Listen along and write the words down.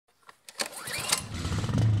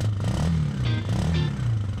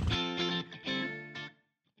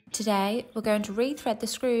Today, we're going to rethread the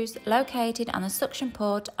screws located on the suction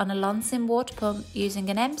port on a Loncin water pump using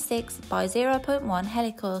an M6 by 0.1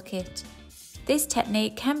 Helicoil kit. This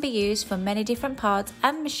technique can be used for many different parts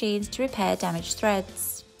and machines to repair damaged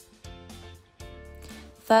threads.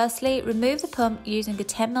 Firstly, remove the pump using a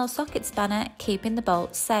 10mm socket spanner, keeping the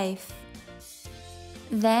bolts safe.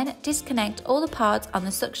 Then, disconnect all the parts on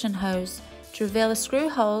the suction hose to reveal the screw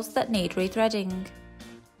holes that need rethreading.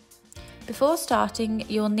 Before starting,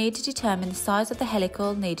 you will need to determine the size of the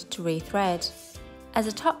helicoil needed to rethread. As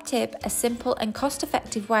a top tip, a simple and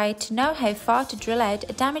cost-effective way to know how far to drill out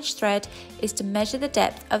a damaged thread is to measure the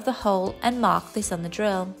depth of the hole and mark this on the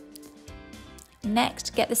drill.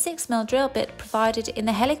 Next, get the 6mm drill bit provided in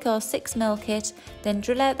the Helicoil 6mm kit, then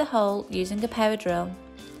drill out the hole using a power drill.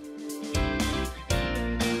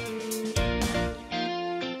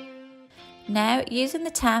 Now, using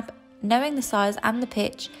the tap, knowing the size and the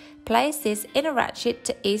pitch, place this in a ratchet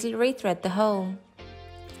to easily rethread the hole.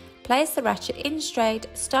 Place the ratchet in straight,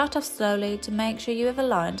 start off slowly to make sure you have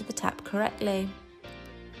aligned the tap correctly.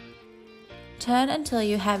 Turn until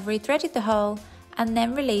you have rethreaded the hole and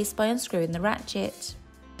then release by unscrewing the ratchet.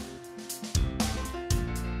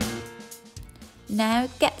 Now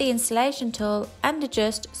get the installation tool and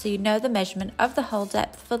adjust so you know the measurement of the hole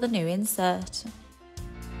depth for the new insert.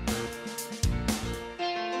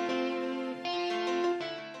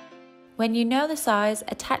 When you know the size,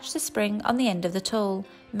 attach the spring on the end of the tool,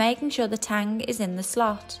 making sure the tang is in the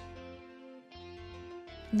slot.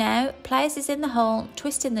 Now, place this in the hole,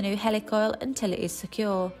 twisting the new helicoil until it is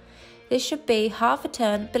secure. This should be half a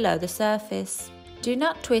turn below the surface. Do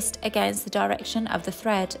not twist against the direction of the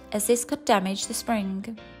thread, as this could damage the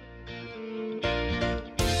spring.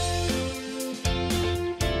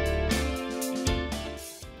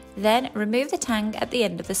 Then, remove the tang at the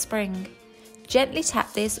end of the spring. Gently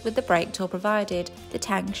tap this with the brake tool provided, the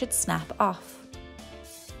tang should snap off.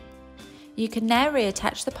 You can now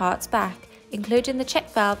reattach the parts back, including the check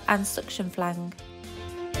valve and suction flange.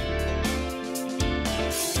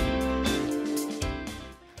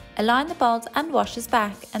 Align the bolts and washers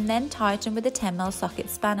back and then tighten with a 10mm socket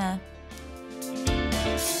spanner.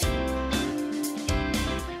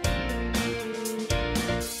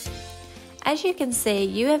 As you can see,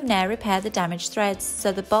 you have now repaired the damaged threads,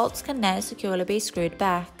 so the bolts can now securely be screwed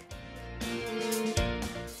back.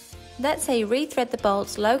 Let's say you rethread the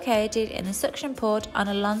bolts located in the suction port on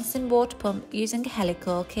a Loncin water pump using a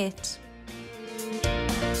Helicoil kit.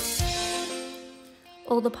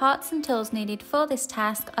 All the parts and tools needed for this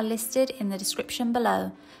task are listed in the description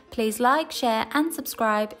below. Please like, share and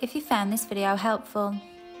subscribe if you found this video helpful.